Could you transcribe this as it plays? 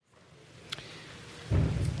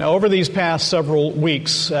Now, over these past several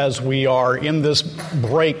weeks, as we are in this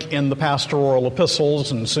break in the pastoral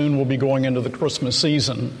epistles, and soon we'll be going into the Christmas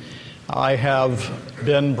season, I have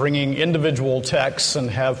been bringing individual texts and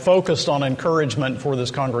have focused on encouragement for this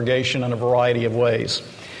congregation in a variety of ways.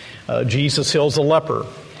 Jesus heals the leper.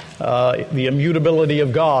 The immutability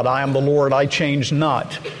of God, I am the Lord, I change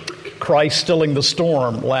not. Christ stilling the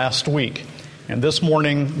storm last week. And this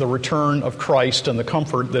morning, the return of Christ and the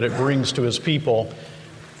comfort that it brings to his people.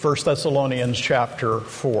 1 Thessalonians chapter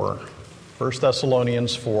 4. 1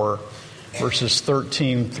 Thessalonians 4, verses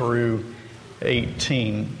 13 through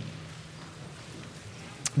 18.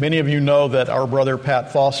 Many of you know that our brother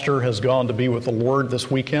Pat Foster has gone to be with the Lord this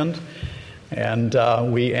weekend, and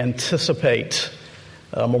we anticipate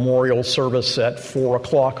a memorial service at 4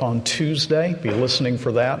 o'clock on Tuesday. Be listening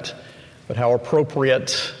for that. But how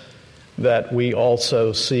appropriate that we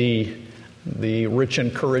also see the rich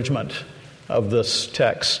encouragement of this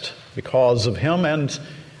text because of him and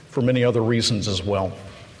for many other reasons as well.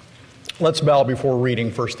 Let's bow before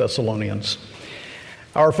reading 1 Thessalonians.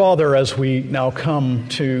 Our Father, as we now come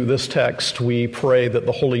to this text, we pray that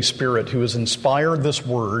the Holy Spirit, who has inspired this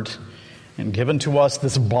word and given to us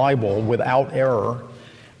this Bible without error,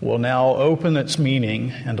 will now open its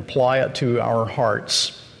meaning and apply it to our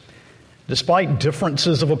hearts. Despite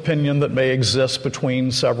differences of opinion that may exist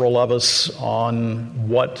between several of us on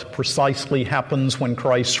what precisely happens when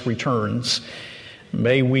Christ returns,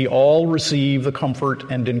 may we all receive the comfort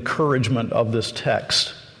and encouragement of this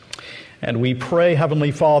text. And we pray,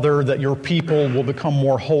 Heavenly Father, that your people will become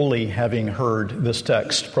more holy having heard this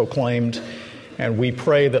text proclaimed. And we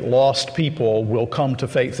pray that lost people will come to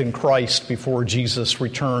faith in Christ before Jesus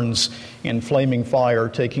returns in flaming fire,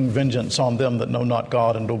 taking vengeance on them that know not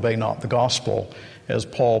God and obey not the gospel, as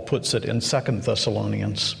Paul puts it in 2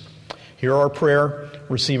 Thessalonians. Hear our prayer,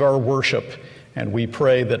 receive our worship, and we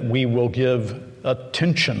pray that we will give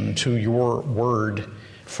attention to your word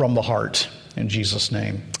from the heart. In Jesus'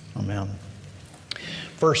 name, amen.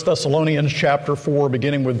 1 Thessalonians chapter 4,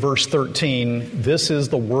 beginning with verse 13, this is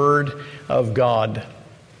the word of God.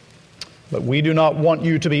 But we do not want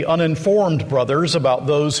you to be uninformed, brothers, about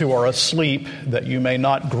those who are asleep, that you may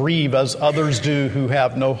not grieve as others do who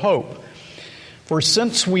have no hope. For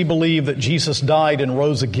since we believe that Jesus died and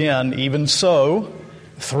rose again, even so,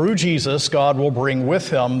 through Jesus, God will bring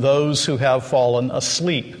with him those who have fallen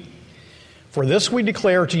asleep. For this we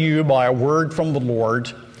declare to you by a word from the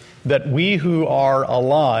Lord, that we who are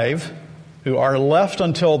alive, who are left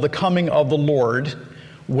until the coming of the Lord,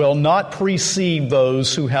 will not precede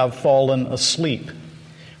those who have fallen asleep.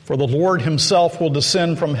 For the Lord himself will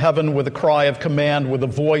descend from heaven with a cry of command, with the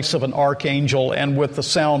voice of an archangel, and with the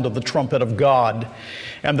sound of the trumpet of God.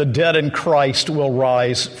 And the dead in Christ will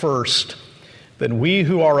rise first. Then we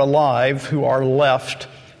who are alive, who are left,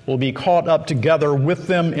 will be caught up together with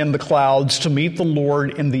them in the clouds to meet the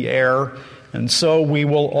Lord in the air, and so we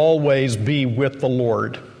will always be with the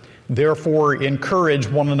Lord. Therefore, encourage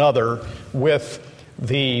one another with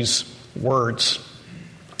these words.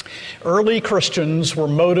 Early Christians were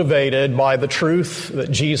motivated by the truth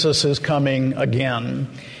that Jesus is coming again.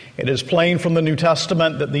 It is plain from the New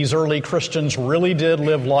Testament that these early Christians really did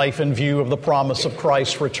live life in view of the promise of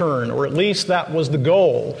Christ's return, or at least that was the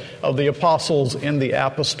goal of the apostles in the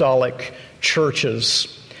apostolic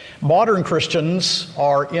churches. Modern Christians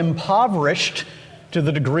are impoverished to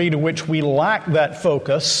the degree to which we lack that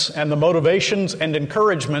focus and the motivations and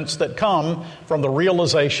encouragements that come from the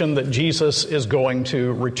realization that Jesus is going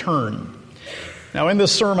to return. Now, in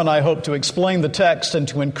this sermon, I hope to explain the text and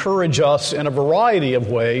to encourage us in a variety of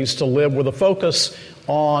ways to live with a focus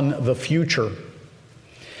on the future.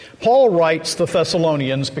 Paul writes the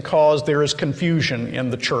Thessalonians because there is confusion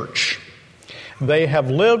in the church. They have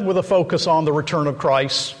lived with a focus on the return of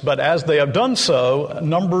Christ, but as they have done so,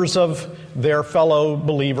 numbers of their fellow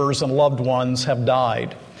believers and loved ones have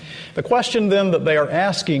died. The question then that they are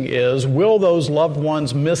asking is, will those loved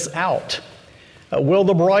ones miss out? Will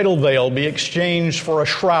the bridal veil be exchanged for a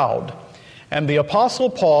shroud? And the Apostle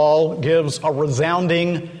Paul gives a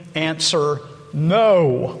resounding answer,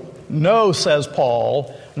 no. No, says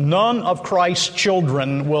Paul, none of Christ's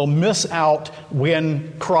children will miss out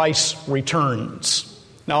when Christ returns.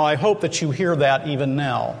 Now, I hope that you hear that even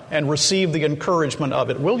now and receive the encouragement of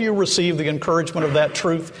it. Will you receive the encouragement of that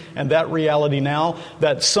truth and that reality now?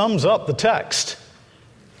 That sums up the text.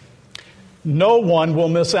 No one will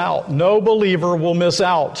miss out. No believer will miss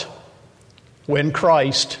out when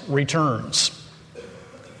Christ returns.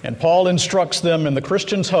 And Paul instructs them in the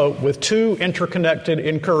Christian's hope with two interconnected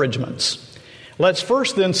encouragements. Let's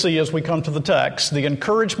first then see, as we come to the text, the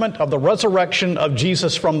encouragement of the resurrection of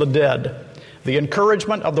Jesus from the dead. the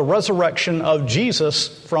encouragement of the resurrection of Jesus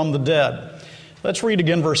from the dead. Let's read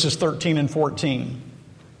again verses 13 and 14.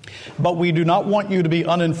 But we do not want you to be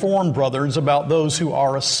uninformed, brothers, about those who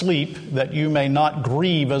are asleep, that you may not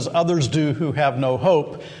grieve as others do who have no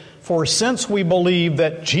hope. For since we believe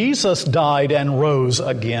that Jesus died and rose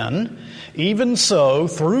again, even so,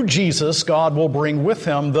 through Jesus, God will bring with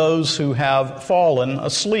him those who have fallen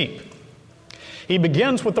asleep. He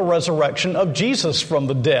begins with the resurrection of Jesus from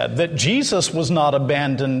the dead, that Jesus was not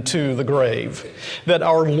abandoned to the grave, that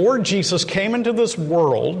our Lord Jesus came into this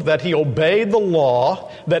world, that he obeyed the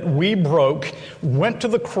law that we broke, went to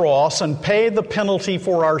the cross and paid the penalty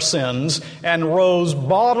for our sins, and rose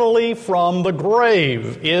bodily from the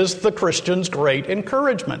grave, is the Christian's great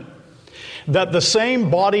encouragement. That the same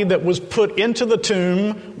body that was put into the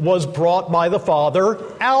tomb was brought by the Father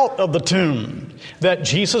out of the tomb. That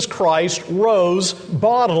Jesus Christ rose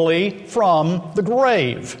bodily from the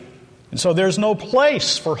grave. And so there's no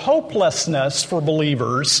place for hopelessness for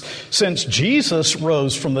believers since Jesus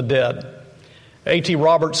rose from the dead. A.T.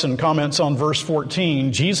 Robertson comments on verse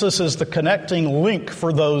 14, Jesus is the connecting link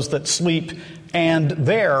for those that sleep and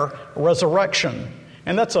their resurrection.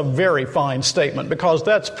 And that's a very fine statement because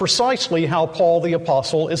that's precisely how Paul the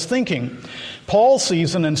Apostle is thinking. Paul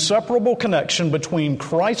sees an inseparable connection between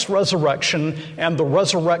Christ's resurrection and the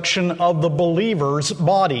resurrection of the believer's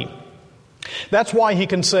body. That's why he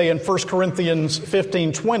can say in 1 Corinthians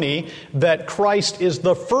 15:20 that Christ is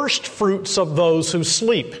the first fruits of those who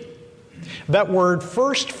sleep. That word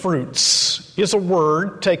first fruits is a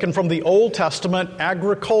word taken from the Old Testament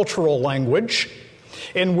agricultural language,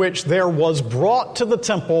 in which there was brought to the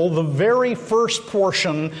temple the very first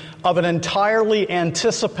portion of an entirely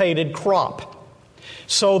anticipated crop.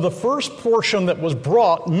 So the first portion that was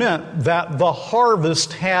brought meant that the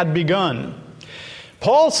harvest had begun.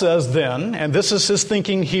 Paul says then, and this is his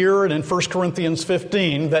thinking here and in 1 Corinthians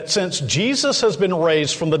 15, that since Jesus has been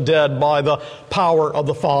raised from the dead by the power of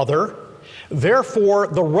the Father, therefore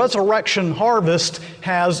the resurrection harvest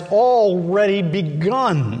has already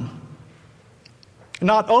begun.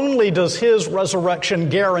 Not only does his resurrection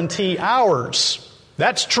guarantee ours,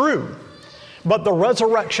 that's true, but the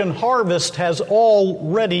resurrection harvest has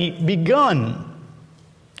already begun.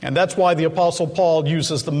 And that's why the Apostle Paul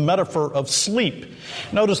uses the metaphor of sleep.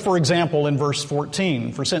 Notice, for example, in verse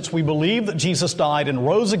 14, for since we believe that Jesus died and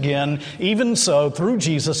rose again, even so, through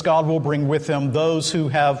Jesus, God will bring with him those who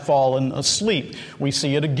have fallen asleep. We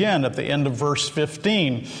see it again at the end of verse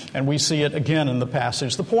 15, and we see it again in the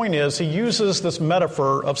passage. The point is, he uses this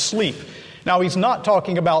metaphor of sleep. Now, he's not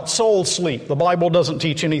talking about soul sleep. The Bible doesn't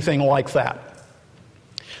teach anything like that.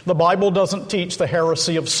 The Bible doesn't teach the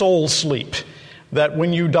heresy of soul sleep, that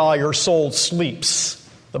when you die, your soul sleeps.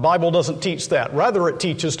 The Bible doesn't teach that. Rather, it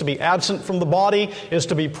teaches to be absent from the body is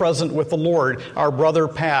to be present with the Lord. Our brother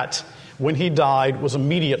Pat, when he died, was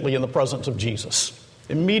immediately in the presence of Jesus.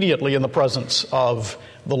 Immediately in the presence of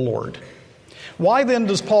the Lord. Why then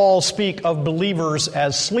does Paul speak of believers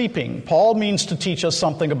as sleeping? Paul means to teach us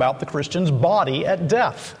something about the Christian's body at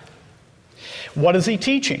death. What is he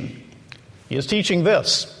teaching? He is teaching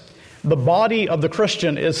this. The body of the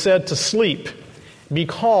Christian is said to sleep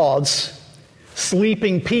because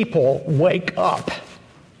sleeping people wake up.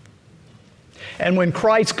 And when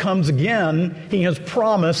Christ comes again, he has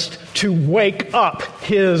promised to wake up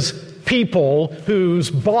his people whose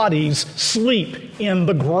bodies sleep in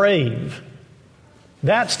the grave.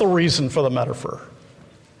 That's the reason for the metaphor.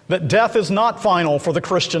 That death is not final for the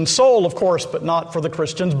Christian soul, of course, but not for the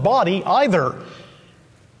Christian's body either.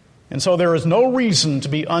 And so there is no reason to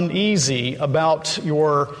be uneasy about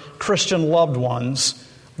your Christian loved ones.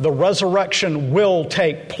 The resurrection will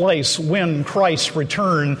take place when Christ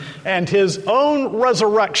returns, and his own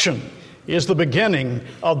resurrection is the beginning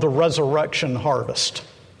of the resurrection harvest.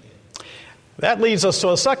 That leads us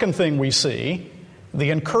to a second thing we see, the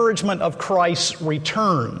encouragement of Christ's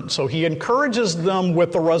return. So he encourages them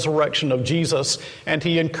with the resurrection of Jesus, and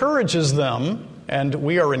he encourages them, and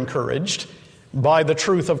we are encouraged, by the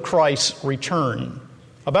truth of Christ's return,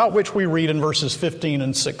 about which we read in verses 15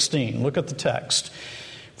 and 16. Look at the text.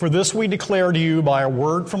 For this we declare to you by a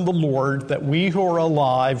word from the Lord, that we who are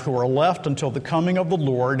alive, who are left until the coming of the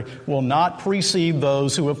Lord, will not precede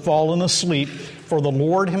those who have fallen asleep. For the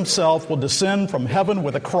Lord himself will descend from heaven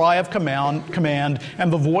with a cry of command,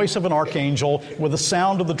 and the voice of an archangel, with the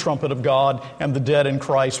sound of the trumpet of God, and the dead in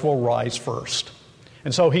Christ will rise first.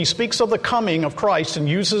 And so he speaks of the coming of Christ and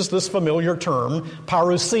uses this familiar term,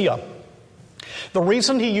 parousia. The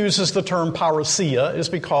reason he uses the term parousia is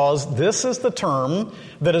because this is the term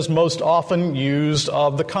that is most often used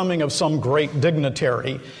of the coming of some great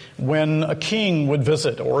dignitary. When a king would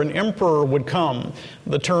visit or an emperor would come,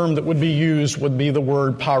 the term that would be used would be the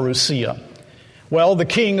word parousia. Well, the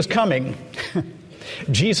king is coming.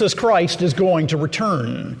 Jesus Christ is going to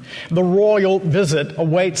return. The royal visit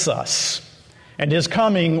awaits us. And his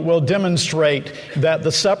coming will demonstrate that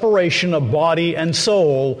the separation of body and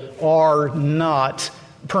soul are not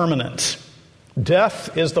permanent.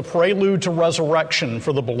 Death is the prelude to resurrection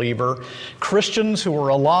for the believer. Christians who are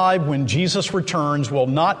alive when Jesus returns will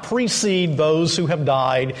not precede those who have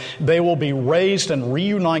died. They will be raised and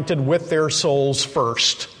reunited with their souls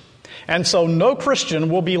first. And so no Christian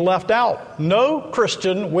will be left out. No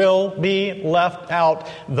Christian will be left out.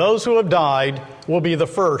 Those who have died will be the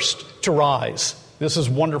first to rise. This is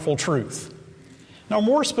wonderful truth. Now,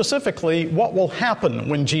 more specifically, what will happen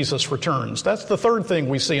when Jesus returns? That's the third thing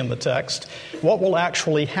we see in the text. What will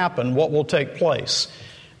actually happen? What will take place?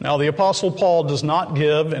 Now, the Apostle Paul does not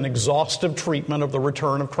give an exhaustive treatment of the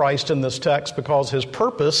return of Christ in this text because his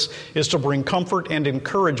purpose is to bring comfort and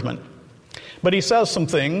encouragement. But he says some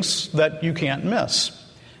things that you can't miss.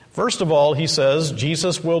 First of all, he says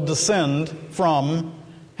Jesus will descend from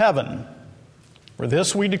heaven. For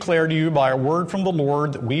this we declare to you by a word from the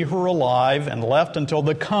Lord that we who are alive and left until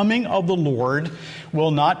the coming of the Lord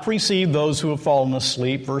will not precede those who have fallen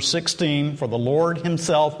asleep. Verse 16, for the Lord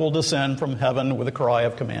himself will descend from heaven with a cry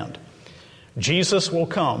of command. Jesus will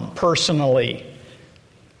come personally.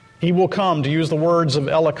 He will come, to use the words of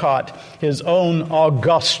Ellicott, his own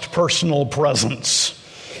august personal presence.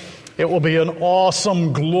 It will be an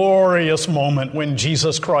awesome, glorious moment when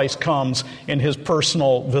Jesus Christ comes in his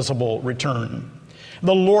personal, visible return.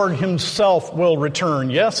 The Lord himself will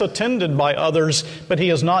return, yes, attended by others, but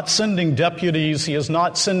he is not sending deputies, he is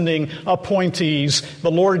not sending appointees.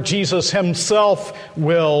 The Lord Jesus himself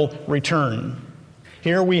will return.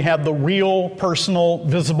 Here we have the real, personal,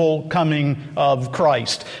 visible coming of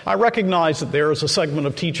Christ. I recognize that there is a segment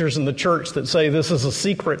of teachers in the church that say this is a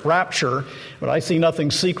secret rapture, but I see nothing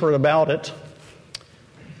secret about it.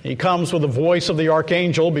 He comes with the voice of the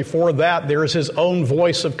archangel. Before that, there is his own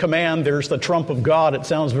voice of command. There's the trump of God. It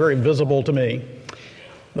sounds very visible to me.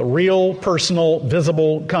 The real, personal,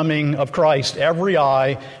 visible coming of Christ. Every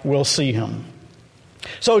eye will see him.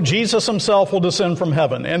 So Jesus himself will descend from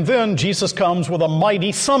heaven. And then Jesus comes with a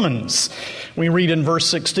mighty summons. We read in verse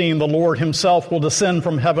 16, the Lord himself will descend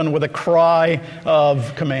from heaven with a cry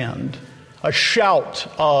of command, a shout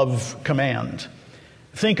of command.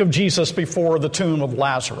 Think of Jesus before the tomb of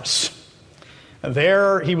Lazarus.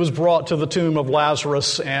 There he was brought to the tomb of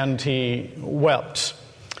Lazarus and he wept.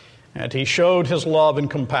 And he showed his love and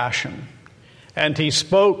compassion. And he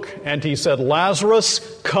spoke and he said,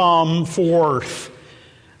 Lazarus, come forth.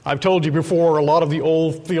 I've told you before, a lot of the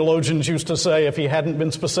old theologians used to say if he hadn't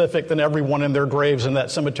been specific, then everyone in their graves in that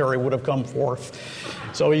cemetery would have come forth.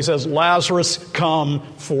 So he says, Lazarus, come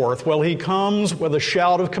forth. Well, he comes with a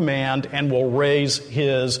shout of command and will raise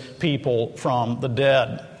his people from the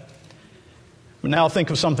dead. Now think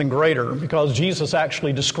of something greater, because Jesus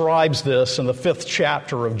actually describes this in the 5th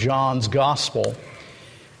chapter of John's Gospel.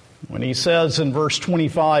 When he says in verse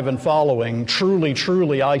 25 and following, truly,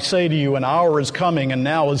 truly, I say to you, an hour is coming and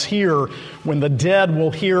now is here when the dead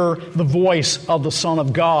will hear the voice of the Son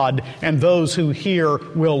of God, and those who hear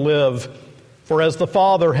will live. For as the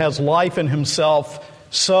Father has life in himself,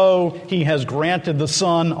 so he has granted the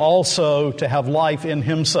Son also to have life in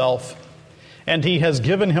himself. And he has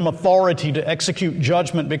given him authority to execute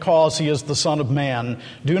judgment because he is the Son of Man.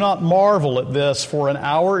 Do not marvel at this, for an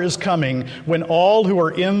hour is coming when all who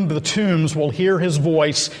are in the tombs will hear his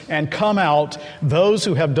voice and come out, those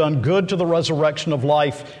who have done good to the resurrection of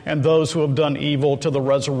life, and those who have done evil to the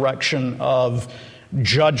resurrection of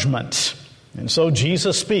judgment. And so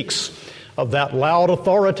Jesus speaks of that loud,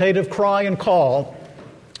 authoritative cry and call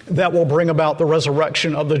that will bring about the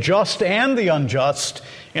resurrection of the just and the unjust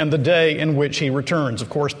and the day in which he returns. Of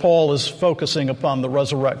course, Paul is focusing upon the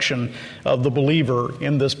resurrection of the believer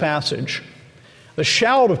in this passage. The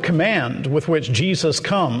shout of command with which Jesus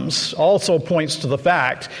comes also points to the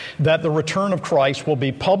fact that the return of Christ will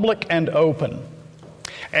be public and open.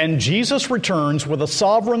 And Jesus returns with a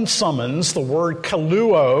sovereign summons. The word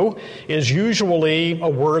kaluo is usually a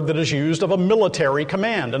word that is used of a military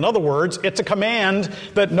command. In other words, it's a command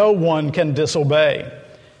that no one can disobey.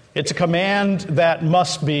 It's a command that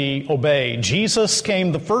must be obeyed. Jesus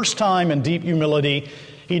came the first time in deep humility.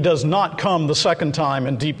 He does not come the second time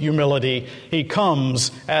in deep humility. He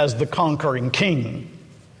comes as the conquering king.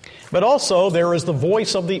 But also there is the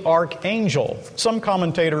voice of the archangel. Some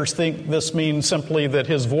commentators think this means simply that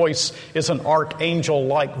his voice is an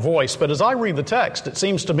archangel-like voice. But as I read the text, it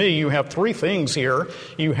seems to me you have three things here.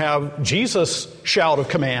 You have Jesus' shout of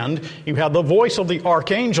command, you have the voice of the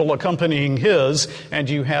archangel accompanying his, and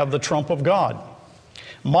you have the trump of God.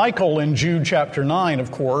 Michael in Jude chapter 9,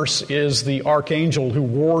 of course, is the archangel who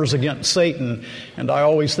wars against Satan. And I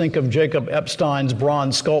always think of Jacob Epstein's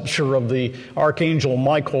bronze sculpture of the archangel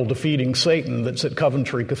Michael defeating Satan that's at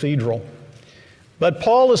Coventry Cathedral. But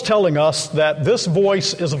Paul is telling us that this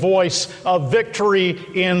voice is a voice of victory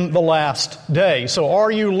in the last day. So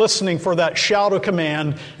are you listening for that shout of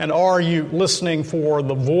command, and are you listening for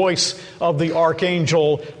the voice of the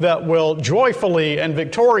archangel that will joyfully and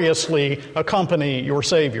victoriously accompany your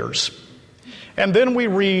Saviors? And then we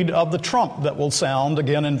read of the trump that will sound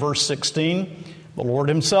again in verse 16. The Lord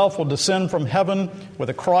himself will descend from heaven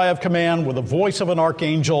with a cry of command, with the voice of an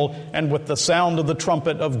archangel, and with the sound of the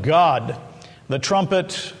trumpet of God. The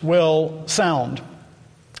trumpet will sound.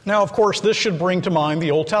 Now, of course, this should bring to mind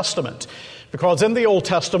the Old Testament, because in the Old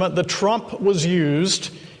Testament, the trump was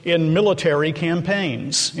used in military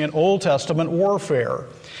campaigns, in Old Testament warfare.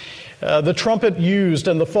 The trumpet used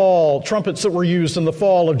in the fall, trumpets that were used in the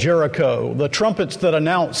fall of Jericho, the trumpets that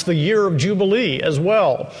announced the year of Jubilee as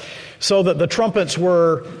well, so that the trumpets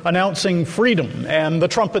were announcing freedom, and the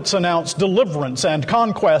trumpets announced deliverance and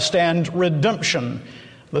conquest and redemption.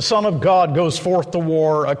 The Son of God goes forth to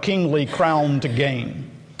war, a kingly crown to gain.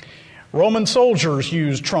 Roman soldiers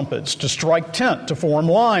used trumpets to strike tent, to form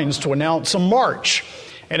lines, to announce a march.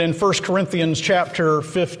 And in 1 Corinthians chapter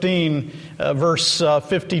 15, verse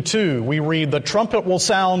 52, we read, "The trumpet will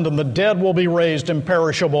sound, and the dead will be raised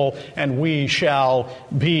imperishable, and we shall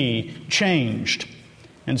be changed."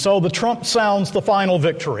 And so the trump sounds the final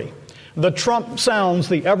victory. The trump sounds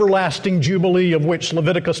the everlasting jubilee of which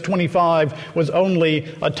Leviticus 25 was only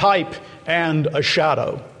a type and a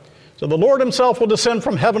shadow. So the Lord himself will descend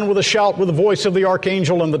from heaven with a shout, with the voice of the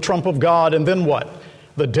archangel and the trump of God. And then what?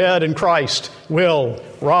 The dead in Christ will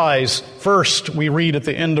rise first, we read at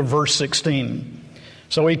the end of verse 16.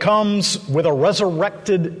 So he comes with a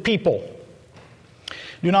resurrected people.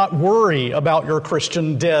 Do not worry about your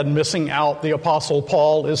Christian dead missing out, the Apostle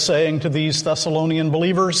Paul is saying to these Thessalonian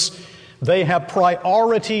believers. They have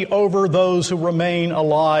priority over those who remain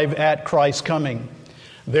alive at Christ's coming.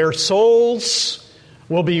 Their souls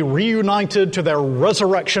will be reunited to their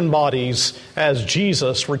resurrection bodies as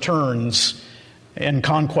Jesus returns in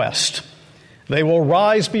conquest. They will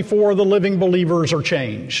rise before the living believers are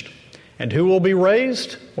changed. And who will be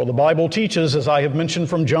raised? Well, the Bible teaches, as I have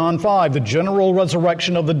mentioned from John 5, the general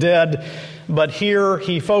resurrection of the dead, but here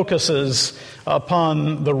he focuses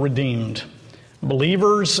upon the redeemed.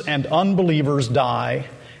 Believers and unbelievers die,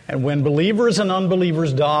 and when believers and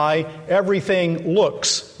unbelievers die, everything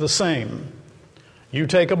looks the same. You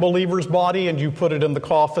take a believer's body and you put it in the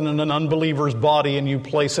coffin, and an unbeliever's body and you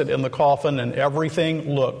place it in the coffin, and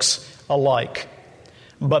everything looks alike.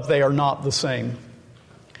 But they are not the same.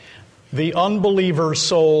 The unbeliever's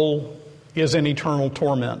soul is in eternal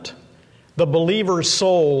torment. The believer's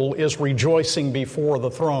soul is rejoicing before the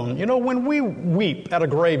throne. You know, when we weep at a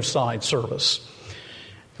graveside service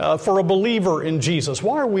for a believer in Jesus,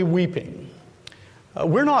 why are we weeping?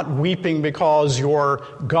 We're not weeping because your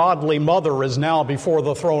godly mother is now before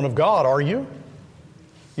the throne of God, are you?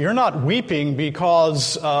 You're not weeping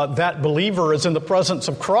because that believer is in the presence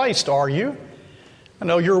of Christ, are you?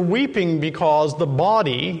 No, you're weeping because the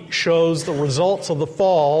body shows the results of the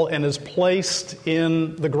fall and is placed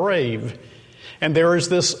in the grave. And there is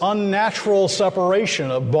this unnatural separation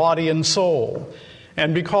of body and soul.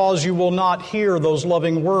 And because you will not hear those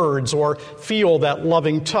loving words or feel that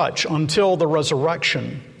loving touch until the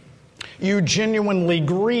resurrection, you genuinely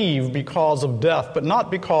grieve because of death, but not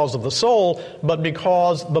because of the soul, but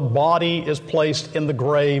because the body is placed in the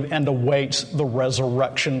grave and awaits the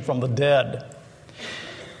resurrection from the dead.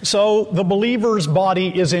 So the believer's body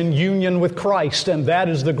is in union with Christ, and that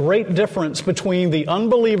is the great difference between the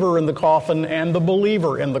unbeliever in the coffin and the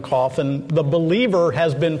believer in the coffin. The believer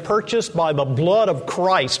has been purchased by the blood of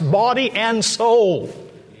Christ, body and soul.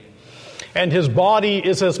 And his body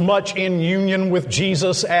is as much in union with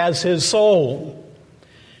Jesus as his soul.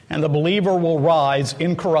 And the believer will rise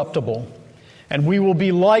incorruptible, and we will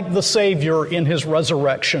be like the Savior in his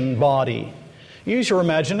resurrection body. Use your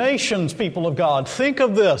imaginations, people of God. Think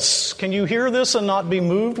of this. Can you hear this and not be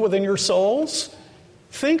moved within your souls?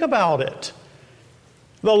 Think about it.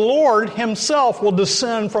 The Lord himself will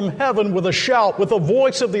descend from heaven with a shout, with the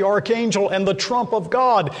voice of the archangel and the trump of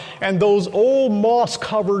God, and those old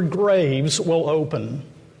moss-covered graves will open.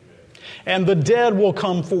 and the dead will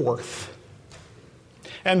come forth.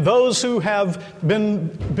 And those who have been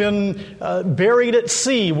buried at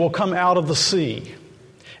sea will come out of the sea.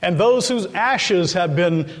 And those whose ashes have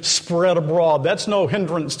been spread abroad. That's no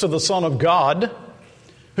hindrance to the Son of God,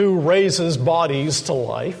 who raises bodies to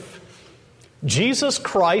life. Jesus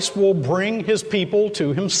Christ will bring his people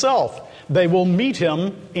to himself. They will meet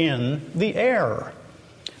him in the air.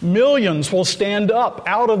 Millions will stand up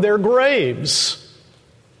out of their graves.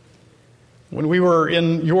 When we were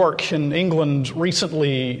in York, in England,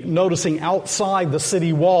 recently, noticing outside the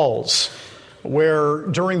city walls, where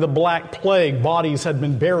during the Black Plague, bodies had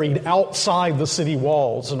been buried outside the city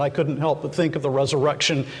walls. And I couldn't help but think of the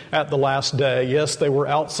resurrection at the last day. Yes, they were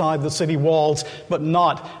outside the city walls, but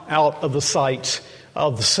not out of the sight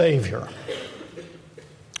of the Savior.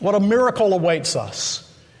 What a miracle awaits us.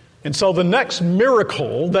 And so the next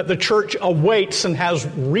miracle that the church awaits and has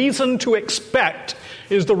reason to expect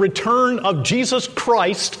is the return of Jesus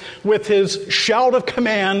Christ with his shout of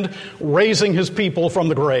command, raising his people from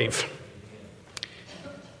the grave.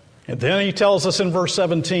 And then he tells us in verse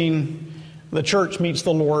 17, the church meets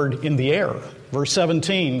the Lord in the air. Verse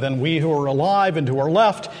 17, then we who are alive and who are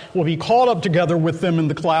left will be caught up together with them in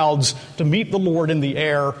the clouds to meet the Lord in the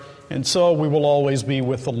air, and so we will always be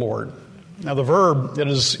with the Lord. Now the verb that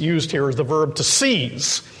is used here is the verb to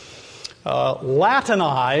seize.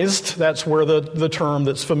 Latinized, that's where the term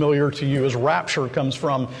that's familiar to you as rapture comes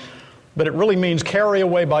from, but it really means carry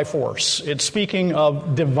away by force. It's speaking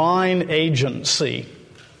of divine agency.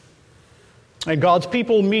 And God's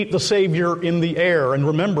people meet the Savior in the air. And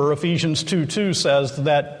remember, Ephesians 2:2 says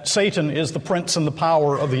that Satan is the prince and the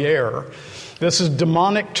power of the air. This is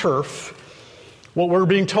demonic turf. What we're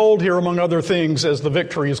being told here, among other things, is the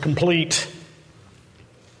victory is complete.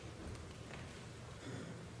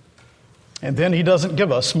 And then he doesn't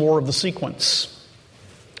give us more of the sequence.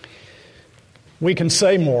 We can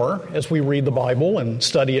say more as we read the Bible and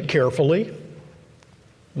study it carefully.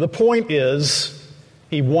 The point is,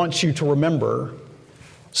 he wants you to remember,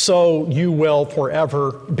 so you will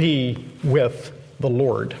forever be with the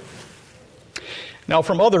Lord. Now,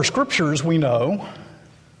 from other scriptures, we know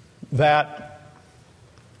that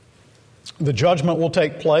the judgment will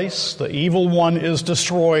take place. The evil one is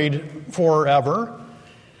destroyed forever.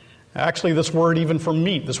 Actually, this word even for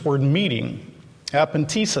meet, this word meeting,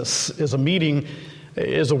 apentesis,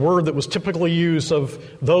 is a word that was typically used of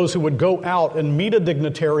those who would go out and meet a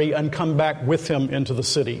dignitary and come back with him into the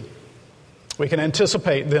city. We can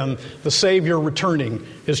anticipate then the Savior returning.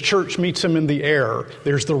 His church meets him in the air.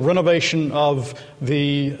 There's the renovation of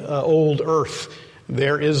the old earth.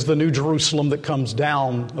 There is the New Jerusalem that comes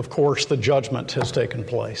down. Of course, the judgment has taken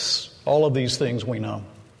place. All of these things we know.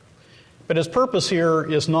 But his purpose here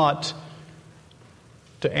is not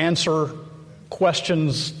to answer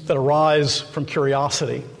questions that arise from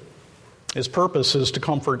curiosity. His purpose is to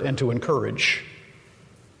comfort and to encourage.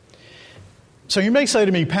 So you may say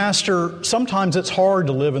to me, Pastor, sometimes it's hard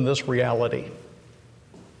to live in this reality.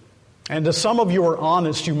 And as some of you are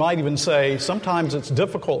honest, you might even say, sometimes it's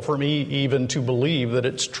difficult for me even to believe that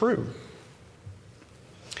it's true.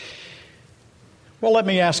 Well, let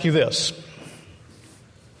me ask you this.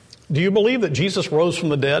 Do you believe that Jesus rose from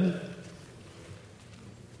the dead?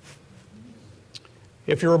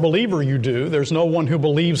 If you're a believer, you do. There's no one who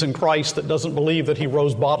believes in Christ that doesn't believe that he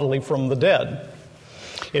rose bodily from the dead.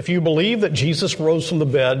 If you believe that Jesus rose from the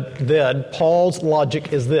dead, Paul's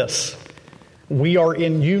logic is this. We are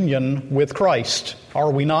in union with Christ, are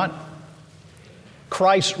we not?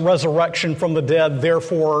 Christ's resurrection from the dead,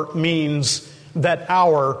 therefore, means that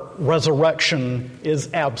our resurrection is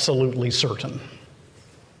absolutely certain.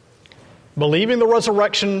 Believing the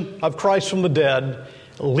resurrection of Christ from the dead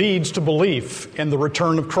leads to belief in the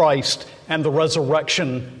return of Christ and the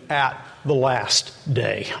resurrection at the last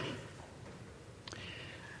day.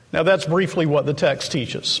 Now that's briefly what the text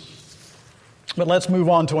teaches. But let's move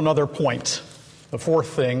on to another point. The fourth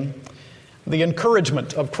thing, the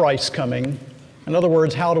encouragement of Christ's coming. In other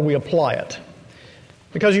words, how do we apply it?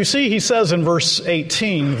 Because you see, he says in verse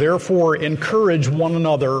 18, therefore encourage one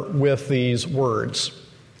another with these words.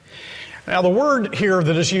 Now, the word here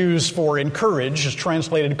that is used for encourage is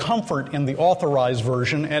translated comfort in the Authorized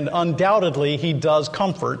Version, and undoubtedly he does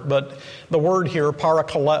comfort, but the word here,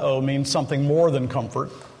 parakaleo, means something more than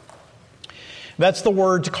comfort. That's the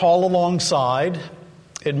word to call alongside.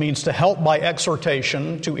 It means to help by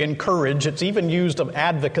exhortation, to encourage. It's even used of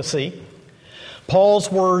advocacy.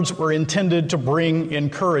 Paul's words were intended to bring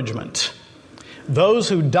encouragement. Those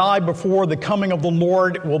who die before the coming of the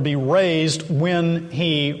Lord will be raised when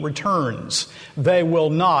he returns. They will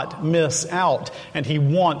not miss out, and he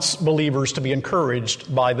wants believers to be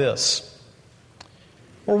encouraged by this.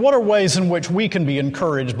 Or what are ways in which we can be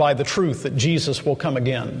encouraged by the truth that Jesus will come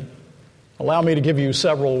again? Allow me to give you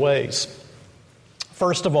several ways.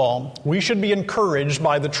 First of all, we should be encouraged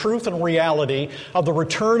by the truth and reality of the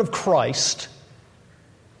return of Christ,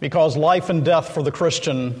 because life and death for the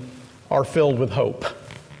Christian are filled with hope.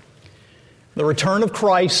 The return of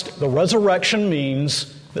Christ, the resurrection,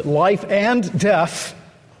 means that life and death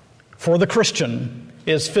for the Christian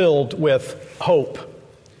is filled with hope.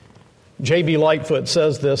 J.B. Lightfoot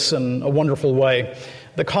says this in a wonderful way.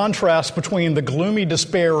 The contrast between the gloomy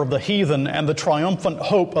despair of the heathen and the triumphant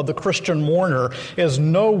hope of the Christian mourner is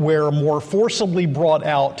nowhere more forcibly brought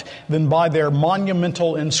out than by their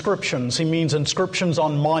monumental inscriptions. He means inscriptions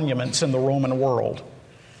on monuments in the Roman world.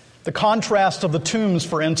 The contrast of the tombs,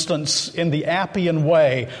 for instance, in the Appian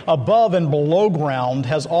Way, above and below ground,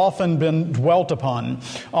 has often been dwelt upon.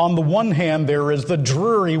 On the one hand, there is the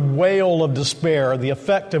dreary wail of despair, the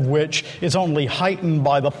effect of which is only heightened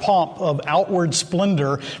by the pomp of outward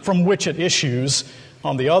splendor from which it issues.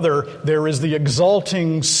 On the other, there is the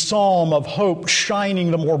exulting psalm of hope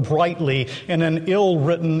shining the more brightly in an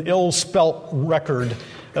ill-written, ill-spelt record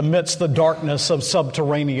amidst the darkness of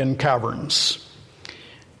subterranean caverns.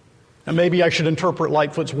 And maybe I should interpret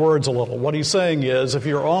Lightfoot's words a little. What he's saying is, if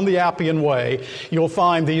you're on the Appian Way, you'll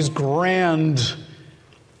find these grand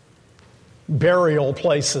burial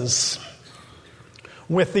places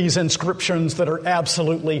with these inscriptions that are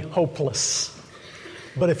absolutely hopeless.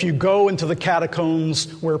 But if you go into the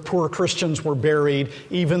catacombs where poor Christians were buried,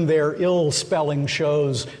 even their ill spelling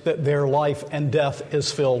shows that their life and death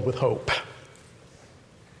is filled with hope.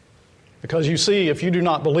 Because you see, if you do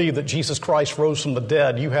not believe that Jesus Christ rose from the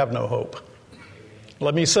dead, you have no hope.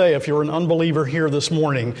 Let me say, if you're an unbeliever here this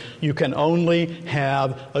morning, you can only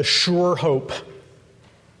have a sure hope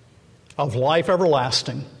of life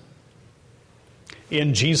everlasting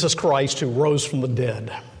in Jesus Christ who rose from the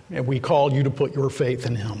dead. And we call you to put your faith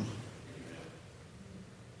in Him.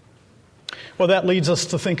 Well, that leads us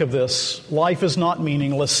to think of this. Life is not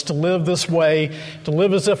meaningless. To live this way, to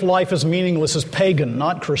live as if life is meaningless, is pagan,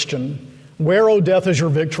 not Christian. Where, O death, is your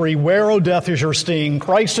victory? Where, O death, is your sting?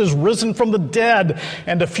 Christ is risen from the dead,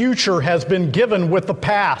 and a future has been given with the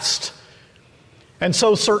past. And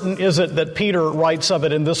so certain is it that Peter writes of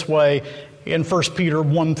it in this way in 1 Peter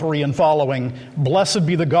 1:3 and following. Blessed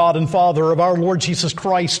be the God and Father of our Lord Jesus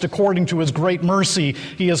Christ. According to His great mercy,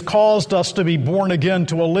 He has caused us to be born again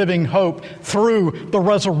to a living hope through the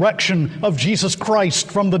resurrection of Jesus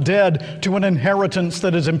Christ from the dead, to an inheritance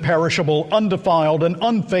that is imperishable, undefiled, and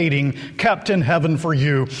unfading, kept in heaven for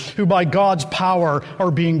you, who by God's power are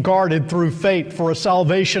being guarded through faith for a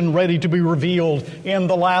salvation ready to be revealed in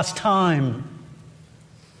the last time.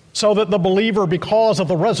 So that the believer, because of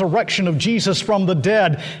the resurrection of Jesus from the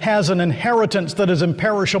dead, has an inheritance that is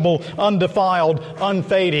imperishable, undefiled,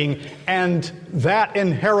 unfading, and that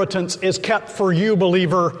inheritance is kept for you,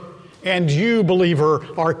 believer, and you, believer,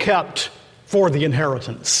 are kept for the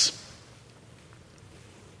inheritance.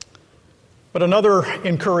 But another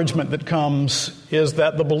encouragement that comes is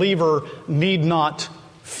that the believer need not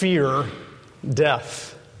fear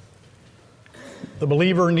death. The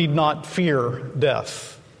believer need not fear death.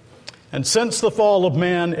 And since the fall of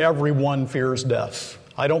man, everyone fears death.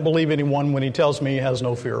 I don't believe anyone when he tells me he has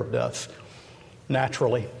no fear of death,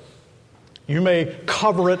 naturally. You may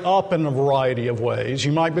cover it up in a variety of ways.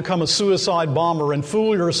 You might become a suicide bomber and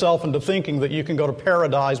fool yourself into thinking that you can go to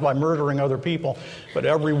paradise by murdering other people. But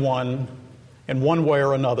everyone, in one way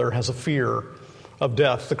or another, has a fear of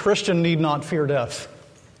death. The Christian need not fear death.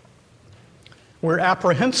 We're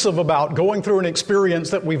apprehensive about going through an experience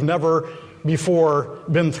that we've never before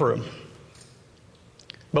been through.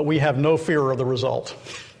 But we have no fear of the result,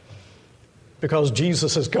 because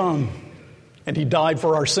Jesus has come and He died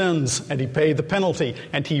for our sins and He paid the penalty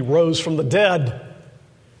and He rose from the dead.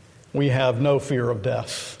 We have no fear of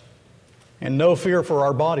death, and no fear for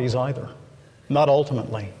our bodies either, not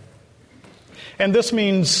ultimately. And this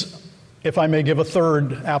means, if I may give a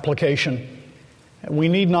third application, we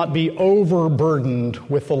need not be overburdened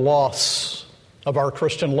with the loss of our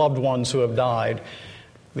Christian loved ones who have died.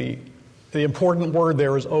 The important word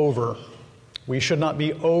there is over. We should not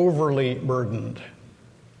be overly burdened.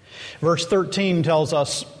 Verse 13 tells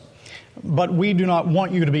us, "But we do not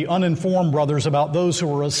want you to be uninformed, brothers, about those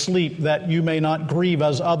who are asleep, that you may not grieve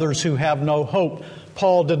as others who have no hope."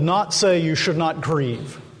 Paul did not say you should not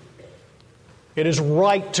grieve. It is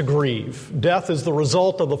right to grieve. Death is the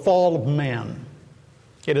result of the fall of man.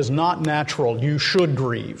 It is not natural. You should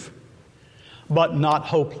grieve, but not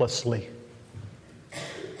hopelessly.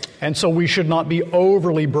 And so we should not be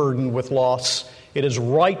overly burdened with loss. It is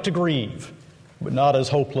right to grieve, but not as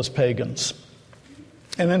hopeless pagans.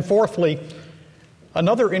 And then fourthly,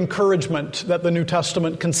 another encouragement that the New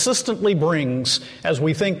Testament consistently brings as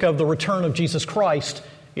we think of the return of Jesus Christ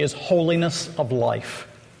is holiness of life.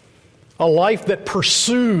 A life that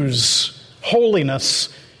pursues holiness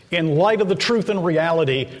in light of the truth and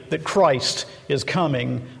reality that Christ is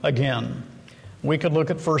coming again. We could look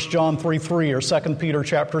at 1 John 3:3 or 2 Peter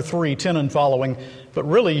chapter 3, 10 and following, but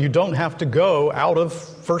really you don't have to go out of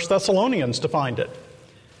 1 Thessalonians to find it.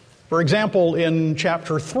 For example, in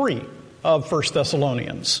chapter 3 of 1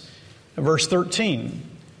 Thessalonians, verse 13,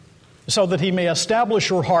 so that he may establish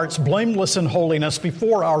your hearts blameless in holiness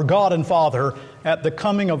before our God and Father at the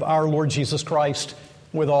coming of our Lord Jesus Christ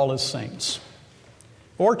with all his saints.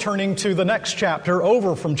 Or turning to the next chapter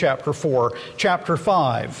over from chapter 4, chapter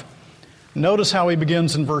 5. Notice how he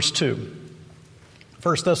begins in verse 2.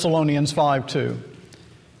 1 Thessalonians 5:2.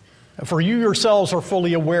 For you yourselves are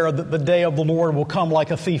fully aware that the day of the Lord will come like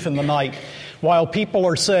a thief in the night. While people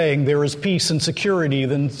are saying there is peace and security,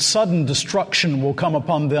 then sudden destruction will come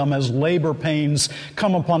upon them as labor pains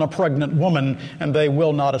come upon a pregnant woman, and they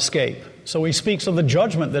will not escape. So he speaks of the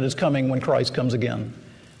judgment that is coming when Christ comes again.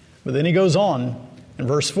 But then he goes on in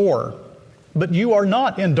verse 4. But you are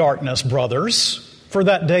not in darkness, brothers, for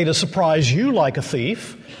that day to surprise you like a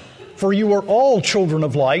thief. For you are all children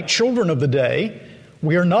of light, children of the day.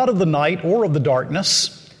 We are not of the night or of the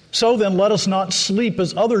darkness. So then let us not sleep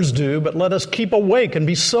as others do, but let us keep awake and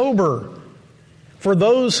be sober. For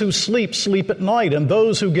those who sleep, sleep at night, and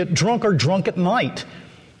those who get drunk are drunk at night.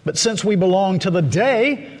 But since we belong to the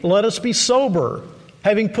day, let us be sober,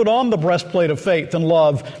 having put on the breastplate of faith and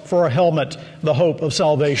love, for a helmet, the hope of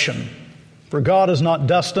salvation. For God has not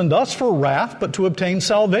destined us for wrath, but to obtain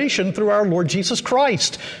salvation through our Lord Jesus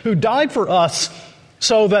Christ, who died for us,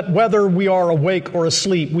 so that whether we are awake or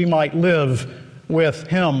asleep, we might live with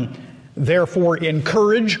him. Therefore,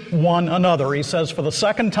 encourage one another. He says for the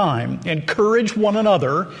second time, encourage one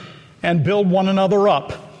another and build one another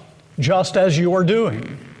up, just as you are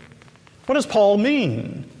doing. What does Paul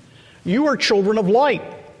mean? You are children of light.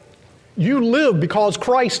 You live because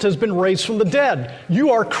Christ has been raised from the dead.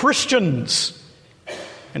 You are Christians.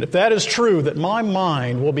 And if that is true, that my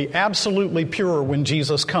mind will be absolutely pure when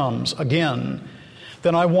Jesus comes again,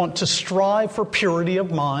 then I want to strive for purity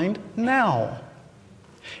of mind now.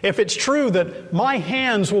 If it's true that my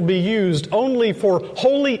hands will be used only for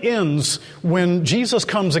holy ends when Jesus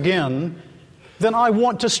comes again, then I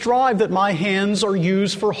want to strive that my hands are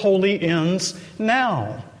used for holy ends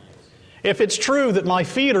now. If it's true that my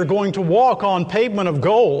feet are going to walk on pavement of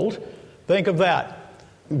gold, think of that.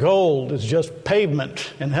 Gold is just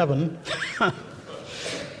pavement in heaven.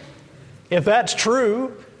 If that's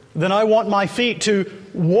true, then I want my feet to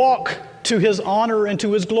walk to his honor and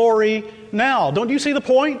to his glory now. Don't you see the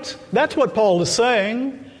point? That's what Paul is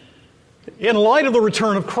saying. In light of the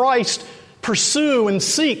return of Christ, pursue and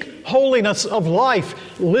seek holiness of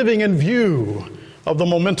life, living in view of the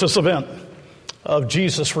momentous event of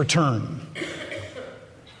Jesus' return.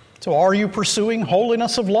 So are you pursuing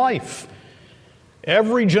holiness of life?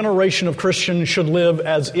 Every generation of Christians should live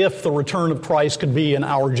as if the return of Christ could be in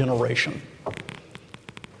our generation.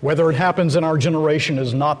 Whether it happens in our generation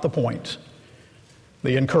is not the point.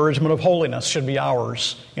 The encouragement of holiness should be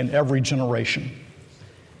ours in every generation.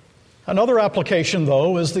 Another application,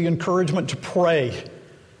 though, is the encouragement to pray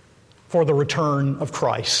for the return of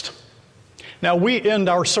Christ. Now, we end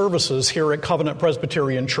our services here at Covenant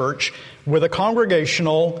Presbyterian Church with a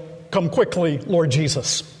congregational, "Come quickly, Lord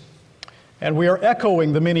Jesus." And we are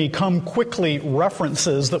echoing the many "come quickly"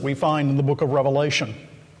 references that we find in the book of Revelation.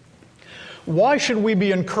 Why should we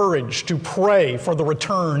be encouraged to pray for the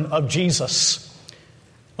return of Jesus?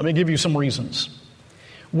 Let me give you some reasons.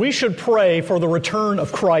 We should pray for the return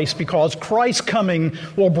of Christ because Christ's coming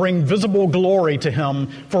will bring visible glory to him,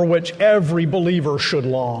 for which every believer should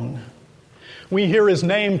long. We hear his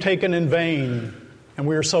name taken in vain, and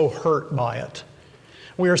we are so hurt by it.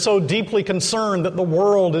 We are so deeply concerned that the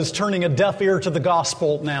world is turning a deaf ear to the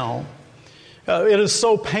gospel now. It is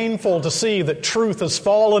so painful to see that truth has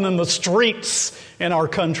fallen in the streets in our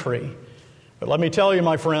country. But let me tell you,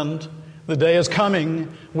 my friend, the day is coming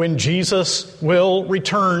when Jesus will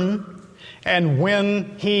return, and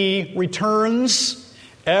when he returns,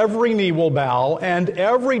 every knee will bow and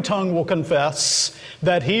every tongue will confess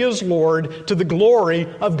that he is Lord, to the glory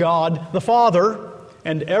of God the Father,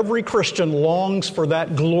 and every Christian longs for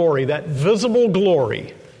that glory, that visible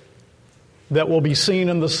glory that will be seen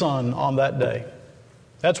in the Son on that day.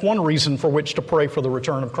 That's one reason for which to pray for the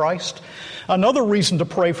return of Christ. Another reason to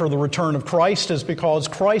pray for the return of Christ is because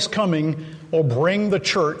Christ's coming will bring the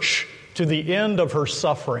church to the end of her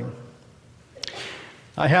suffering.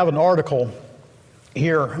 I have an article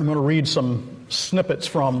here. I'm going to read some snippets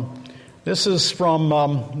from. This is from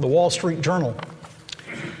the Wall Street Journal.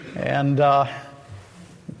 And the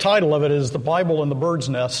title of it is The Bible in the Bird's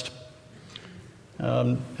Nest.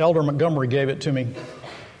 Elder Montgomery gave it to me.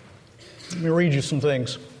 Let me read you some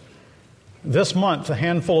things. This month, a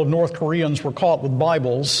handful of North Koreans were caught with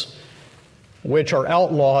Bibles, which are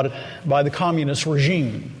outlawed by the communist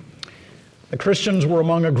regime. The Christians were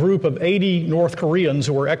among a group of 80 North Koreans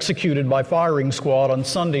who were executed by firing squad on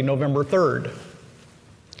Sunday, November 3rd.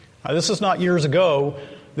 Now, this is not years ago.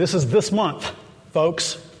 This is this month,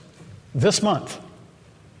 folks. This month.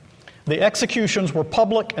 The executions were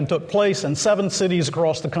public and took place in 7 cities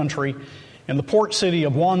across the country. In the port city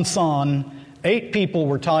of Wonsan, 8 people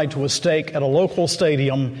were tied to a stake at a local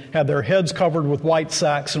stadium, had their heads covered with white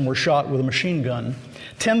sacks, and were shot with a machine gun.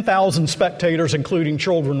 10,000 spectators, including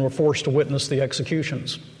children, were forced to witness the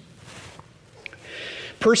executions.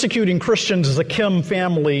 Persecuting Christians is a Kim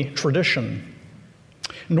family tradition.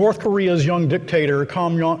 North Korea's young dictator,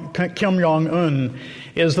 Kim Jong-un,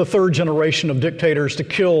 is the 3rd generation of dictators to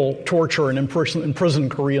kill, torture, and imprison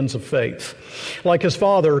Koreans of faith. Like his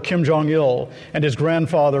father, Kim Jong-il, and his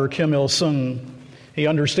grandfather, Kim Il-sung, he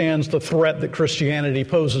understands the threat that Christianity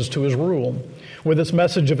poses to his rule. With its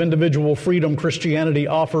message of individual freedom, Christianity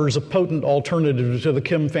offers a potent alternative to the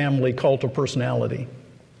Kim family cult of personality.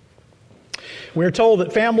 We are told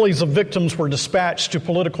that families of victims were dispatched to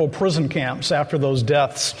political prison camps after those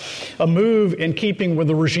deaths, a move in keeping with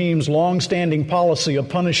the regime's long-standing policy of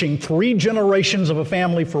punishing 3 generations of a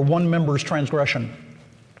family for one member's transgression.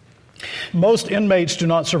 Most inmates do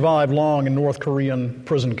not survive long in North Korean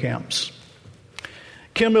prison camps.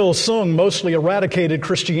 Kim Il-sung mostly eradicated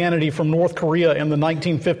Christianity from North Korea in the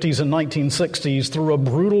 1950s and 1960s through a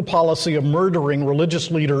brutal policy of murdering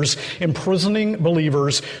religious leaders, imprisoning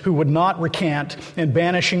believers who would not recant, and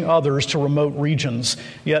banishing others to remote regions.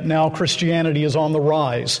 Yet now Christianity is on the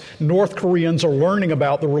rise. North Koreans are learning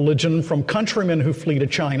about the religion from countrymen who flee to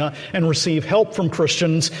China and receive help from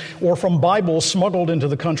Christians, or from Bibles smuggled into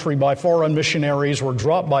the country by foreign missionaries or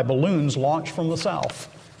dropped by balloons launched from the south.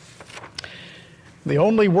 The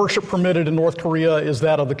only worship permitted in North Korea is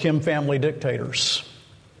that of the Kim family dictators.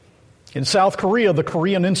 In South Korea, the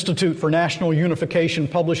Korean Institute for National Unification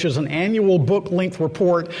publishes an annual book-length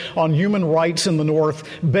report on human rights in the North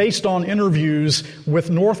based on interviews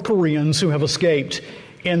with North Koreans who have escaped.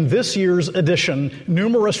 In this year's edition,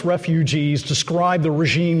 numerous refugees describe the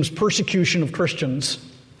regime's persecution of Christians.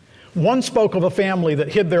 One spoke of a family that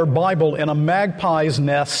hid their Bible in a magpie's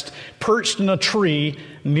nest perched in a tree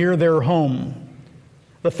near their home.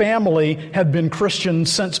 The family had been Christian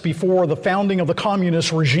since before the founding of the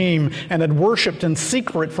communist regime and had worshipped in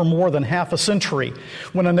secret for more than half a century.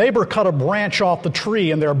 When a neighbor cut a branch off the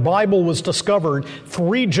tree and their Bible was discovered,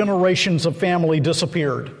 3 generations of family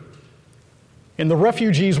disappeared. In the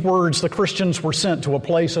refugees' words, the Christians were sent to a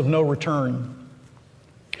place of no return.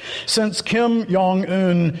 Since Kim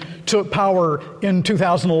Jong-un took power in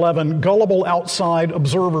 2011, gullible outside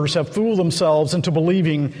observers have fooled themselves into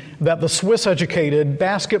believing that the Swiss-educated,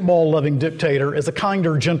 basketball-loving dictator is a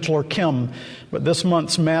kinder, gentler Kim. But this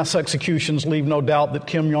month's mass executions leave no doubt that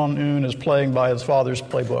Kim Jong-un is playing by his father's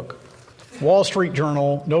playbook. Wall Street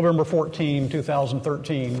Journal, November 14,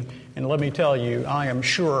 2013. And let me tell you, I am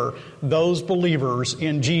sure those believers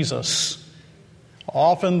in Jesus,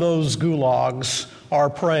 often those gulags, are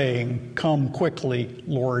praying, "Come quickly,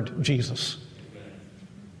 Lord Jesus."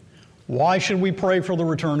 Why should we pray for the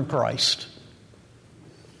return of Christ?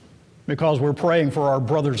 Because we're praying for our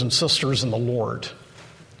brothers and sisters in the Lord,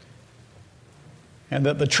 and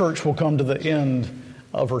that the church will come to the end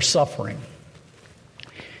of her suffering.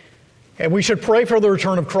 And we should pray for the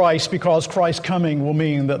return of Christ because Christ's coming will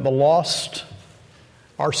mean that the lost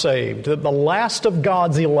are saved, that the last of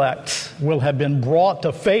God's elect will have been brought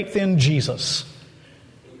to faith in Jesus.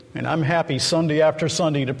 And I'm happy Sunday after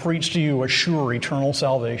Sunday to preach to you a sure eternal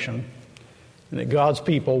salvation, and that God's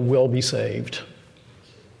people will be saved.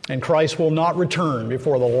 And Christ will not return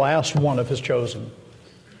before the last one of his chosen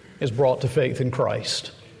is brought to faith in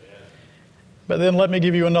Christ. But then let me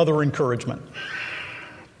give you another encouragement.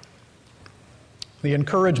 The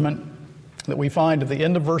encouragement that we find at the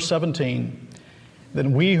end of verse 17,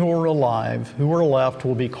 then we who are alive, who are left,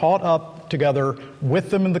 will be caught up together with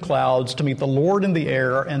them in the clouds to meet the Lord in the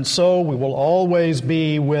air, and so we will always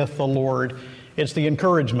be with the Lord. It's the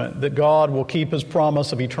encouragement that God will keep his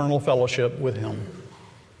promise of eternal fellowship with him.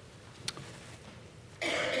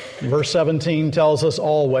 Verse 17 tells us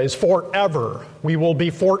always, forever, we will be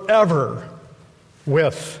forever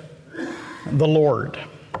with the Lord.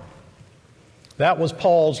 That was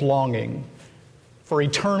Paul's longing for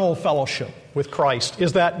eternal fellowship with Christ.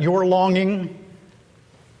 Is that your longing?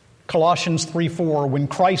 Colossians 3:4, when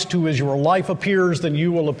Christ, who is your life, appears, then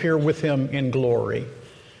you will appear with him in glory.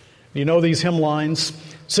 You know these hymn lines?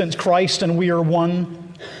 Since Christ and we are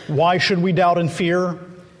one, why should we doubt and fear?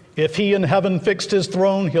 If he in heaven fixed his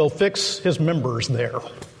throne, he'll fix his members there.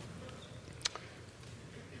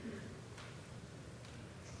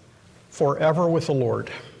 Forever with the Lord.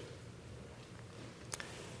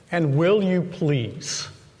 And will you please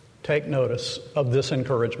take notice of this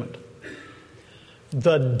encouragement?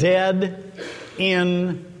 The dead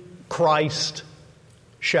in Christ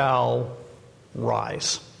shall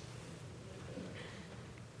rise.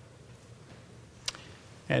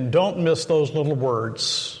 And don't miss those little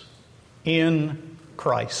words, in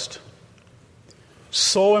Christ.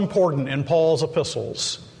 So important in Paul's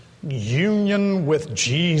epistles. Union with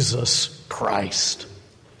Jesus Christ.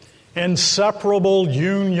 Inseparable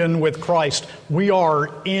union with Christ. We are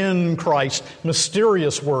in Christ.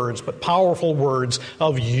 Mysterious words, but powerful words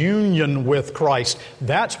of union with Christ.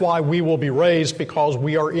 That's why we will be raised, because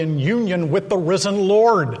we are in union with the risen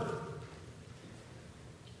Lord.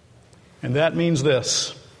 And that means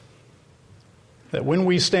this, that when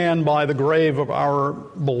we stand by the grave of our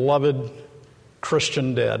beloved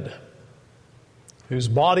Christian dead, whose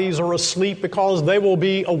bodies are asleep because they will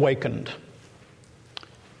be awakened,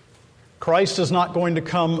 Christ is not going to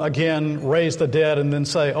come again, raise the dead, and then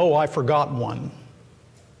say, oh, I forgot one.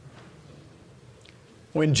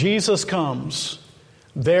 When Jesus comes,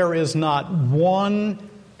 there is not one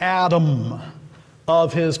atom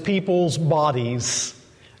of his people's bodies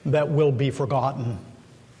that will be forgotten.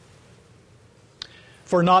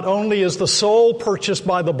 For not only is the soul purchased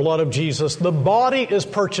by the blood of Jesus, the body is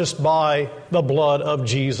purchased by the blood of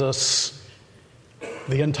Jesus.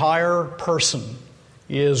 The entire person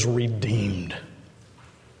is redeemed.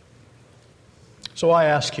 So I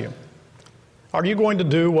ask you, are you going to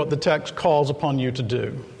do what the text calls upon you to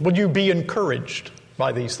do? Will you be encouraged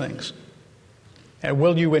by these things? And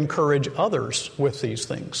will you encourage others with these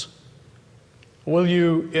things? Will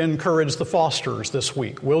you encourage the Fosters this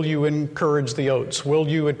week? Will you encourage the Oates? Will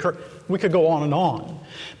you encourage... We could go on and on.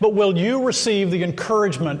 But will you receive the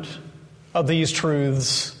encouragement of these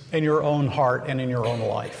truths in your own heart and in your own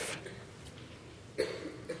life?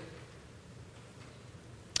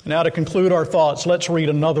 Now, to conclude our thoughts, let's read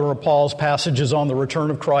another of Paul's passages on the return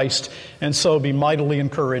of Christ, and so be mightily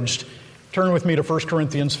encouraged. Turn with me to 1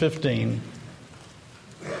 Corinthians 15.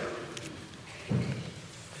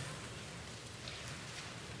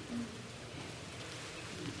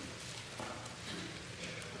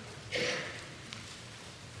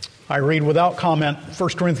 I read without comment 1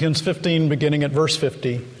 Corinthians 15, beginning at verse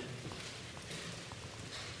 50.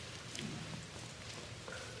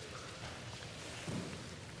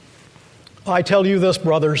 I tell you this,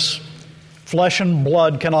 brothers, flesh and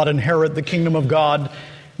blood cannot inherit the kingdom of God,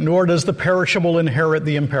 nor does the perishable inherit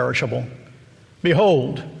the imperishable.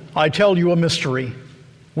 Behold, I tell you a mystery.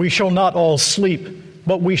 We shall not all sleep,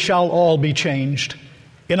 but we shall all be changed.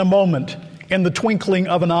 In a moment, in the twinkling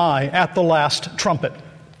of an eye, at the last trumpet.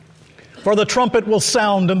 For the trumpet will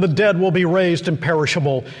sound, and the dead will be raised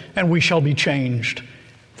imperishable, and we shall be changed.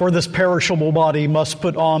 For this perishable body must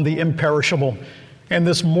put on the imperishable, and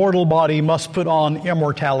this mortal body must put on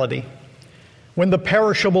immortality. When the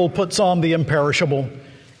perishable puts on the imperishable,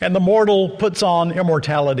 and the mortal puts on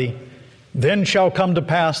immortality, then shall come to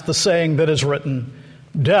pass the saying that is written,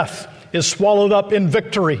 Death is swallowed up in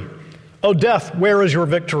victory. O death, where is your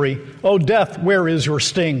victory? O death, where is your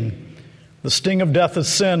sting? The sting of death is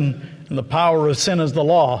sin, and the power of sin is the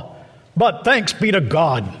law. But thanks be to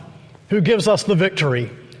God, who gives us the victory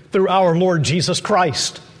through our Lord Jesus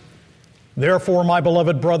Christ. Therefore, my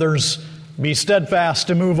beloved brothers, be steadfast,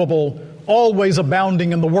 immovable, always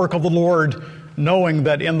abounding in the work of the Lord, knowing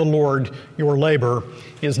that in the Lord your labor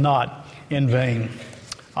is not in vain.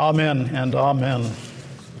 Amen and amen.